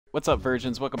What's up,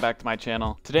 virgins? Welcome back to my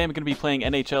channel. Today I'm going to be playing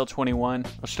NHL21. Well,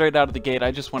 straight out of the gate, I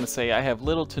just want to say I have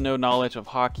little to no knowledge of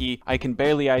hockey. I can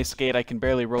barely ice skate, I can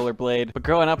barely rollerblade. But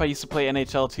growing up, I used to play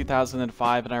NHL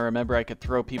 2005, and I remember I could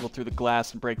throw people through the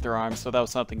glass and break their arms, so that was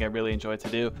something I really enjoyed to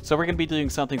do. So we're going to be doing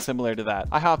something similar to that.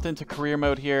 I hopped into career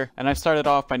mode here, and I started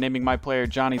off by naming my player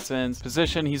Johnny Sins.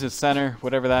 Position, he's a center,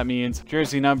 whatever that means.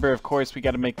 Jersey number, of course, we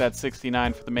got to make that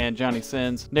 69 for the man Johnny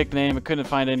Sins. Nickname, I couldn't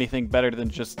find anything better than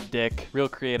just Dick. Real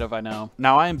creative, I know.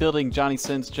 Now I am building Johnny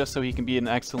Sins just so he can be an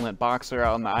excellent boxer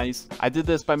out on the ice. I did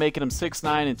this by making him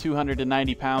 6'9 and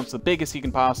 290 pounds, the biggest you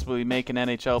can possibly make an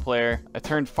NHL player. I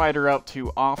turned fighter up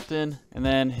to often, and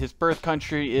then his birth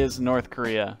country is North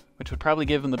Korea, which would probably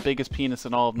give him the biggest penis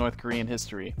in all of North Korean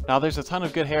history. Now there's a ton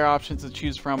of good hair options to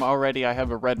choose from already. I have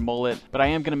a red mullet, but I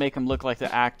am going to make him look like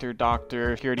the actor,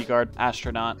 doctor, security guard,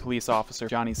 astronaut, police officer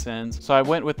Johnny Sins. So I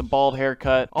went with the bald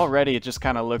haircut. Already it just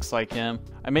kind of looks like him.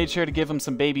 I made sure to give him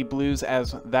some baby blues,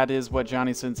 as that is what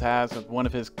Johnny Sins has, one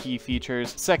of his key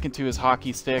features. Second to his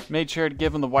hockey stick. Made sure to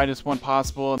give him the whitest one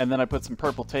possible, and then I put some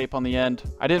purple tape on the end.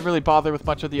 I didn't really bother with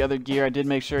much of the other gear. I did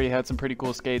make sure he had some pretty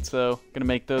cool skates though. Gonna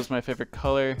make those my favorite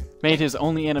color. Made his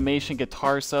only animation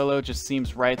guitar solo, just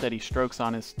seems right that he strokes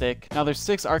on his stick. Now there's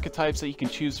 6 archetypes that you can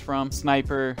choose from: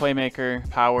 sniper, playmaker,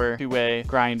 power, two-way,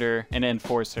 grinder, and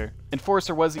enforcer.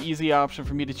 Enforcer was the easy option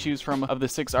for me to choose from of the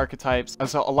 6 archetypes,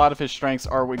 as a lot of his strengths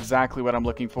are exactly what I'm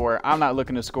looking for. I'm not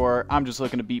looking to score, I'm just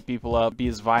looking to beat people up, be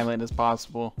as violent as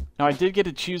possible. Now I did get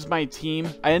to choose my team.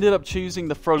 I ended up choosing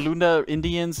the Frolunda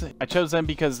Indians. I chose them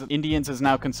because Indians is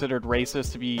now considered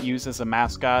racist to be used as a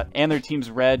mascot, and their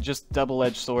team's red, just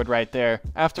double-edged sword right there.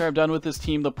 After I'm done with this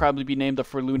team, they'll probably be named the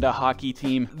Frolunda Hockey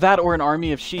Team. That or an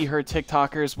army of she/her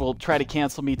TikTokers will try to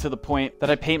cancel me to the point that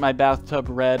I paint my bathtub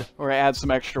red, or I add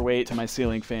some extra weight to my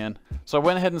ceiling fan. So I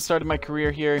went ahead and started my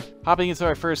career here. Hopping into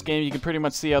our first game, you can pretty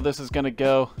much see how this is going to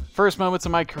go. First moments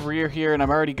of my career here, and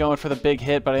I'm already going for the big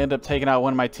hit, but I end up taking out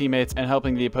one of my teammates and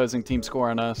helping the opposing team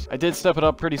score on us. I did step it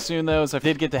up pretty soon though, as I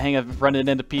did get the hang of running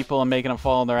into people and making them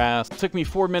fall on their ass. It took me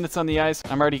 4 minutes on the ice.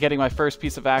 I'm already getting my first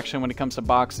piece of action when it comes to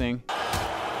boxing.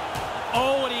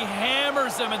 Oh, and he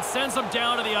hammers him and sends him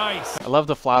down to the ice. I love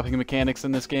the flopping mechanics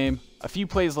in this game. A few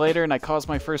plays later, and I caused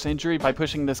my first injury by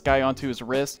pushing this guy onto his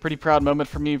wrist. Pretty proud moment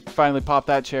for me, finally popped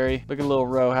that cherry. Look at little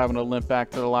Ro having to limp back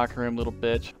to the locker room, little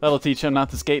bitch. That'll teach him not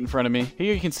to skate in front of me.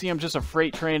 Here you can see I'm just a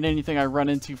freight train. Anything I run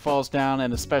into falls down,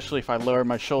 and especially if I lower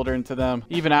my shoulder into them.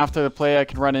 Even after the play, I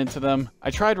can run into them. I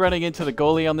tried running into the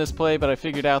goalie on this play, but I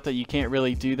figured out that you can't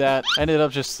really do that. I ended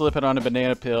up just slipping on a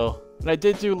banana peel. But I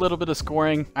did do a little bit of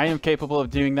scoring. I am capable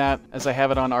of doing that, as I have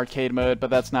it on arcade mode,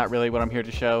 but that's not really what I'm here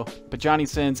to show. But Johnny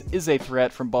Sins is a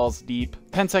threat from balls deep.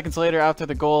 10 seconds later after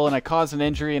the goal, and I cause an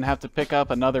injury and have to pick up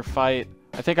another fight.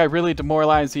 I think I really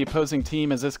demoralized the opposing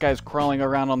team, as this guy's crawling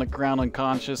around on the ground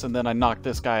unconscious, and then I knocked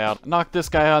this guy out. I knocked this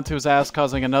guy onto his ass,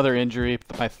 causing another injury,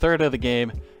 my third of the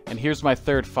game. And here's my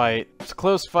third fight. It's a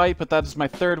close fight, but that is my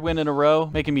third win in a row,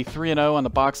 making me 3-0 on the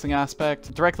boxing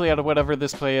aspect. Directly out of whatever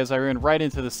this play is, I ran right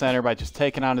into the center by just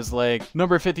taking on his leg.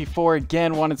 Number 54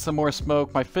 again wanted some more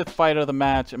smoke. My 5th fight of the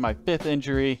match and my 5th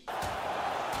injury.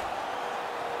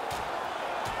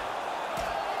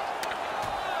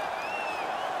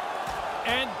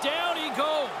 And down he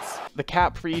goes. The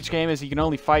cap for each game is you can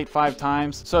only fight 5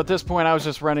 times. So at this point, I was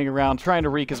just running around trying to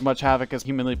wreak as much havoc as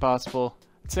humanly possible.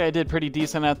 I'd say I did pretty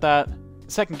decent at that.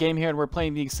 Second game here, and we're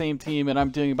playing the same team, and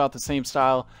I'm doing about the same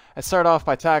style. I start off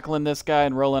by tackling this guy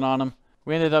and rolling on him.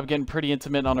 We ended up getting pretty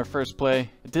intimate on our first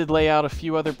play. I did lay out a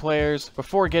few other players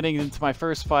before getting into my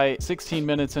first fight, 16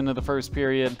 minutes into the first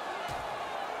period.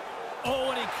 Oh,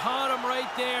 and he caught him right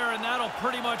there, and that'll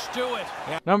pretty much do it.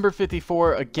 Number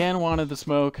 54 again wanted the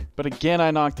smoke, but again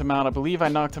I knocked him out. I believe I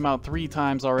knocked him out 3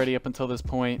 times already up until this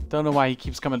point. Don't know why he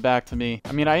keeps coming back to me.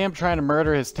 I mean, I am trying to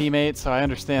murder his teammates, so I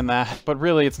understand that, but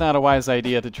really it's not a wise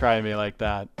idea to try me like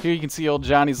that. Here you can see old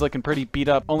Johnny's looking pretty beat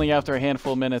up only after a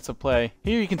handful of minutes of play.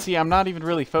 Here you can see I'm not even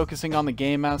really focusing on the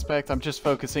game aspect, I'm just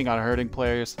focusing on hurting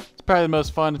players. It's probably the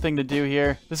most fun thing to do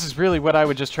here. This is really what I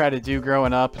would just try to do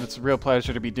growing up, and it's a real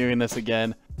pleasure to be doing this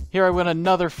again. Here I win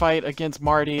another fight against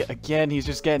Marty. Again, he's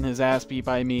just getting his ass beat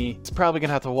by me. He's probably going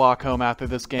to have to walk home after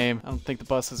this game. I don't think the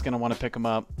bus is going to want to pick him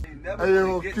up. Hey,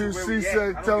 yo, QC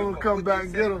said tell him to come back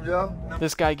and get him, yo.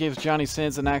 This guy gives Johnny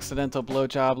Sins an accidental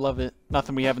blowjob. Love it.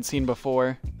 Nothing we haven't seen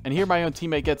before. And here my own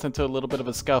teammate gets into a little bit of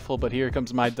a scuffle, but here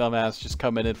comes my dumbass just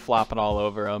coming in flopping all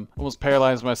over him. Almost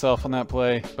paralyzed myself on that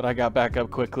play, but I got back up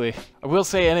quickly. I will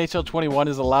say NHL 21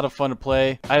 is a lot of fun to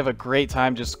play. I have a great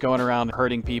time just going around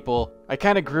hurting people. I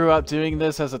kind of grew up doing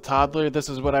this as a toddler. This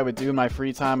is what I would do in my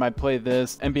free time. I'd play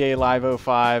this, NBA Live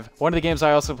 05. One of the games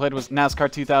I also played was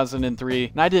NASCAR 2003.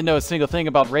 And I didn't know a single thing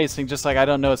about racing, just like I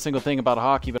don't know a single thing about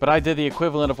hockey. But I did the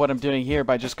equivalent of what I'm doing here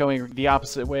by just going the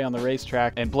opposite way on the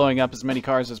racetrack and blowing up as many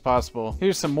cars as possible.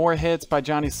 Here's some more hits by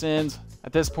Johnny Sins.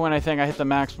 At this point, I think I hit the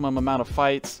maximum amount of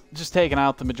fights, just taking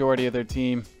out the majority of their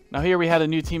team. Now here we had a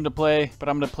new team to play, but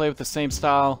I'm going to play with the same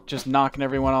style, just knocking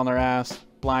everyone on their ass,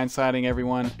 blindsiding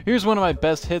everyone. Here's one of my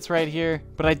best hits right here,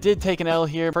 but I did take an L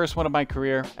here, first one of my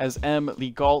career, as M.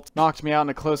 Legalt knocked me out in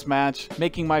a close match,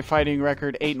 making my fighting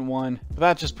record 8-1. But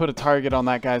that just put a target on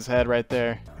that guy's head right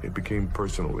there. It became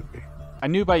personal with me. I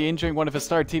knew by injuring one of his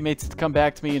star teammates to come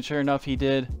back to me, and sure enough he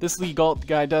did. This Lee Galt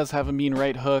guy does have a mean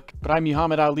right hook, but I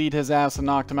Muhammad Ali'd his ass and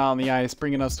knocked him out on the ice,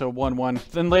 bringing us to a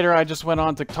 1-1. Then later I just went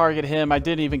on to target him. I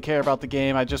didn't even care about the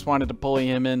game. I just wanted to bully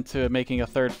him into making a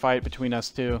third fight between us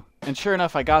two. And sure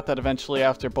enough, I got that eventually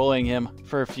after bullying him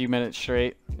for a few minutes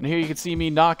straight. And here you can see me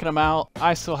knocking him out.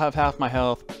 I still have half my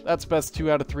health. That's best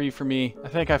 2 out of 3 for me. I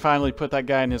think I finally put that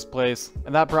guy in his place.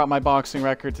 And that brought my boxing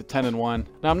record to 10-1.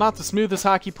 Now, I'm not the smoothest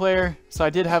hockey player, so I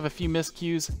did have a few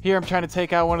miscues. Here I'm trying to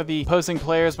take out one of the opposing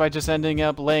players by just ending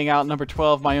up laying out number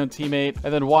 12, my own teammate,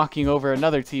 and then walking over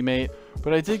another teammate.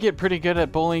 But I did get pretty good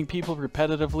at bullying people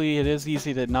repetitively. It is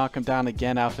easy to knock them down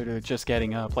again after they're just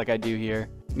getting up, like I do here.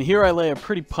 And here I lay a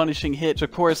pretty punishing hit, which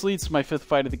of course leads to my 5th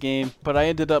fight of the game, but I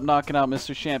ended up knocking out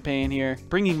Mr. Champagne here,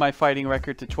 bringing my fighting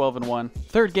record to 12-1.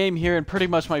 Third game here and pretty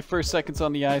much my first seconds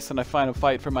on the ice, and I find a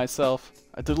fight for myself.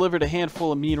 I delivered a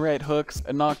handful of mean right hooks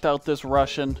and knocked out this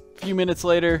Russian. A few minutes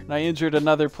later, I injured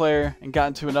another player and got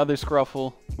into another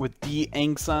scruffle with D.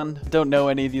 Angsan. Don't know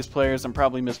any of these players, I'm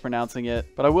probably mispronouncing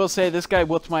it. But I will say this guy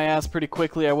whooped my ass pretty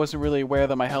quickly. I wasn't really aware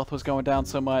that my health was going down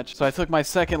so much. So I took my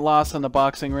second loss in the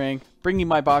boxing ring, bringing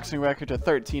my boxing record to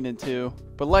 13-2.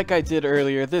 But like I did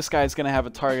earlier, this guy's going to have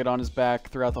a target on his back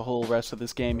throughout the whole rest of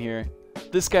this game here.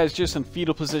 This guy's just in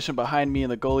fetal position behind me in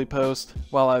the goalie post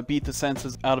while I beat the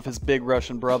senses out of his big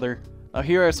Russian brother. Now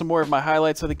here are some more of my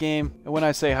highlights of the game, and when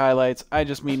I say highlights, I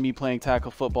just mean me playing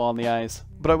tackle football on the ice.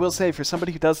 But I will say, for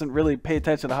somebody who doesn't really pay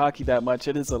attention to hockey that much,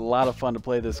 it is a lot of fun to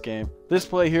play this game. This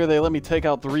play here, they let me take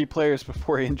out 3 players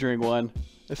before injuring one.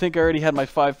 I think I already had my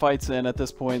 5 fights in at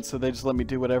this point, so they just let me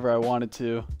do whatever I wanted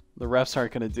to. The refs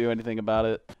aren't going to do anything about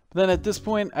it. But then at this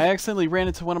point, I accidentally ran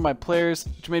into one of my players,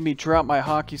 which made me drop my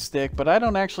hockey stick, but I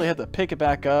don't actually have to pick it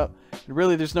back up. And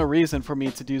really, there's no reason for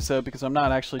me to do so because I'm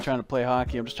not actually trying to play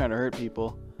hockey, I'm just trying to hurt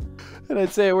people. And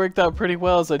I'd say it worked out pretty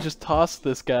well as I just tossed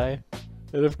this guy.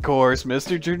 And of course,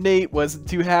 Mr. Jernate wasn't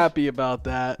too happy about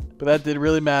that. But that didn't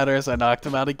really matter as I knocked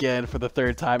him out again for the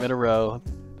 3rd time in a row.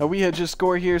 Now we had just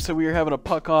scored here, so we were having a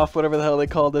puck off, whatever the hell they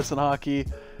call this in hockey.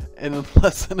 And in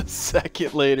less than a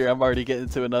second later, I'm already getting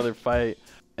into another fight.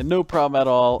 And no problem at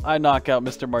all, I knock out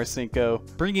Mr. Marcinko,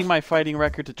 bringing my fighting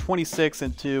record to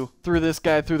 26-2. Threw this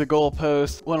guy through the goal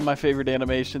post, one of my favorite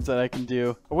animations that I can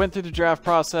do. I went through the draft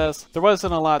process. There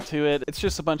wasn't a lot to it. It's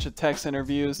just a bunch of text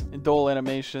interviews and dull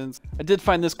animations. I did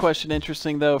find this question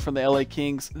interesting though from the LA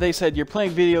Kings. They said, you're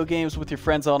playing video games with your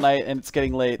friends all night and it's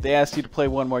getting late. They asked you to play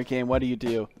one more game. What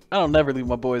do? I don't never leave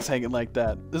my boys hanging like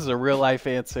that. This is a real life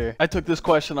answer. I took this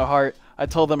question to heart. I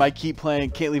told them I keep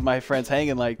playing, can't leave my friends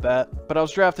hanging like that. But I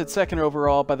was drafted 2nd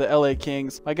overall by the LA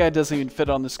Kings. My guy doesn't even fit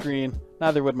on the screen.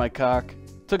 Neither would my cock.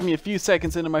 Took me a few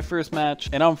seconds into my first match,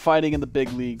 and I'm fighting in the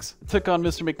big leagues. I took on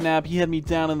Mr. McNabb. He had me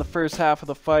down in the first half of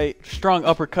the fight. Strong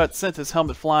uppercut sent his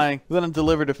helmet flying. Then I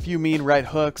delivered a few mean right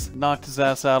hooks, knocked his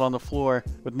ass out on the floor,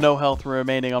 with no health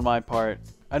remaining on my part.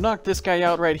 I knocked this guy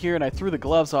out right here and I threw the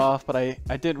gloves off, but I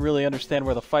didn't really understand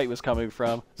where the fight was coming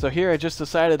from. So here I just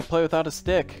decided to play without a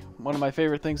stick. One of my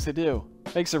favorite things to do.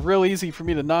 Makes it real easy for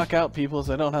me to knock out people as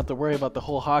I don't have to worry about the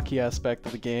whole hockey aspect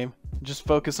of the game. Just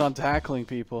focus on tackling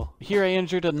people. Here I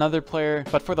injured another player,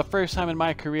 but for the first time in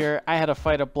my career, I had to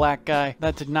fight a black guy.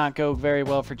 That did not go very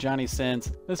well for Johnny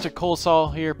Sins. Mr.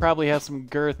 Colesaw here probably has some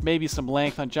girth, maybe some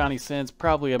length on Johnny Sins,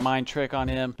 probably a mind trick on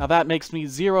him. Now that makes me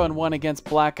 0-1 against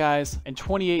black guys and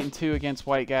 28-2 against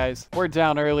white guys. We're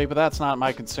down early, but that's not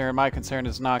my concern. My concern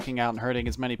is knocking out and hurting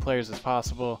as many players as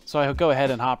possible. So I'll go ahead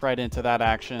and hop right into that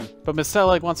action. But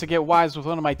Miselig wants to get wise with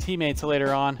one of my teammates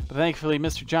later on, but thankfully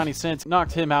Mr. Johnny Sins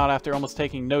knocked him out after almost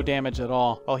taking no damage at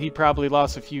all, while he probably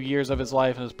lost a few years of his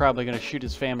life and is probably going to shoot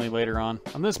his family later on.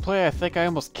 On this play, I think I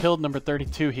almost killed number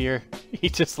 32 here. He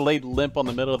just laid limp on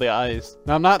the middle of the ice.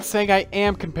 Now, I'm not saying I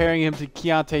am comparing him to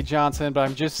Keontae Johnson, but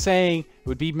I'm just saying it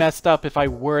would be messed up if I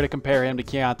were to compare him to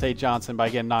Keontae Johnson by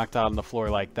getting knocked out on the floor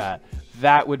like that.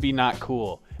 That would be not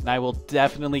cool. And I will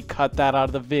definitely cut that out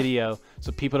of the video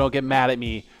so people don't get mad at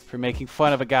me for making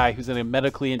fun of a guy who's in a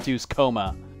medically induced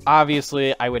coma.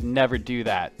 Obviously, I would never do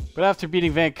that. But after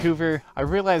beating Vancouver, I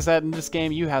realized that in this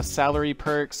game you have salary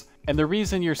perks. And the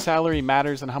reason your salary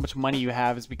matters and how much money you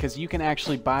have is because you can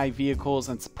actually buy vehicles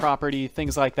and property,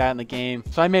 things like that in the game.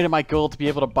 So I made it my goal to be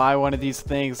able to buy one of these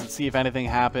things and see if anything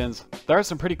happens. There are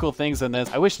some pretty cool things in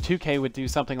this. I wish 2K would do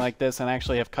something like this and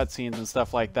actually have cutscenes and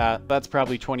stuff like that. That's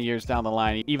probably 20 years down the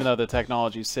line, even though the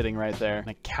technology is sitting right there. An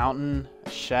accountant,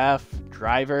 a chef,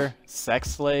 driver,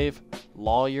 sex slave,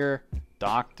 lawyer,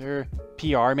 doctor,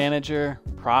 PR manager,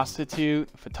 prostitute,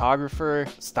 photographer,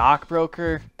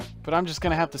 stockbroker. But I'm just going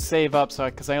to have to save up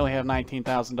because I only have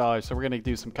 $19,000, so we're going to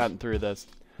do some cutting through this.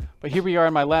 But here we are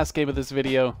in my last game of this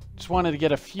video. Just wanted to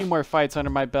get a few more fights under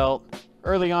my belt.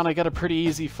 Early on, I got a pretty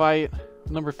easy fight.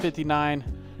 Number 59.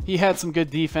 He had some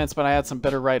good defense, but I had some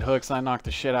better right hooks, and I knocked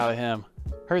the shit out of him.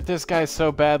 Hurt this guy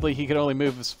so badly, he could only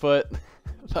move his foot.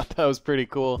 I thought that was pretty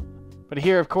cool. But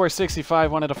here, of course,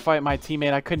 65 wanted to fight my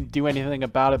teammate. I couldn't do anything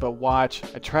about it but watch.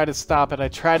 I tried to stop it. I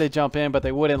tried to jump in, but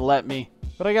they wouldn't let me.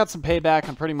 But I got some payback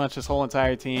on pretty much this whole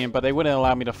entire team, but they wouldn't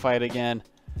allow me to fight again.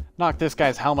 Knocked this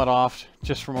guy's helmet off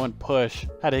just from one push.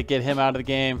 Had to get him out of the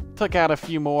game. Took out a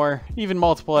few more, even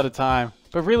multiple at a time.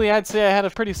 But really, I'd say I had a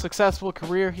pretty successful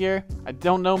career here. I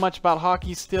don't know much about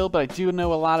hockey still, but I do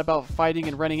know a lot about fighting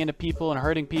and running into people and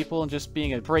hurting people and just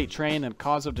being a freight train and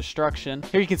cause of destruction.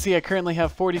 Here you can see I currently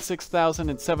have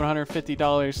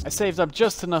 $46,750. I saved up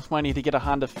just enough money to get a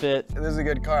Honda Fit. This is a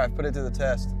good car. I've put it to the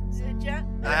test. Did ya?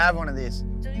 I have one of these.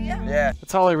 Do ya? Yeah.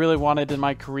 That's all I really wanted in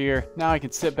my career. Now I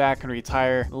can sit back and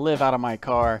retire, live out of my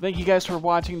car. Thank you guys for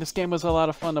watching. This game was a lot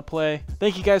of fun to play.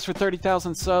 Thank you guys for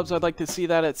 30,000 subs. I'd like to see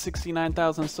that at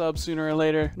 69,000 subs sooner or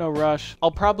later. No rush. I'll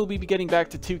probably be getting back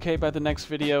to 2K by the next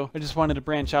video. I just wanted to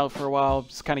branch out for a while.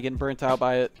 Just kind of getting burnt out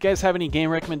by it. If you guys have any game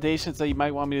recommendations that you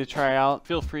might want me to try out,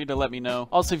 feel free to let me know.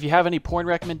 Also, if you have any porn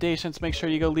recommendations, make sure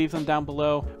you go leave them down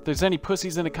below. If there's any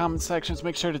pussies in the comment sections,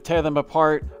 make sure to tear them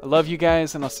apart. I love you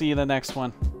guys, and I'll see you in the next one.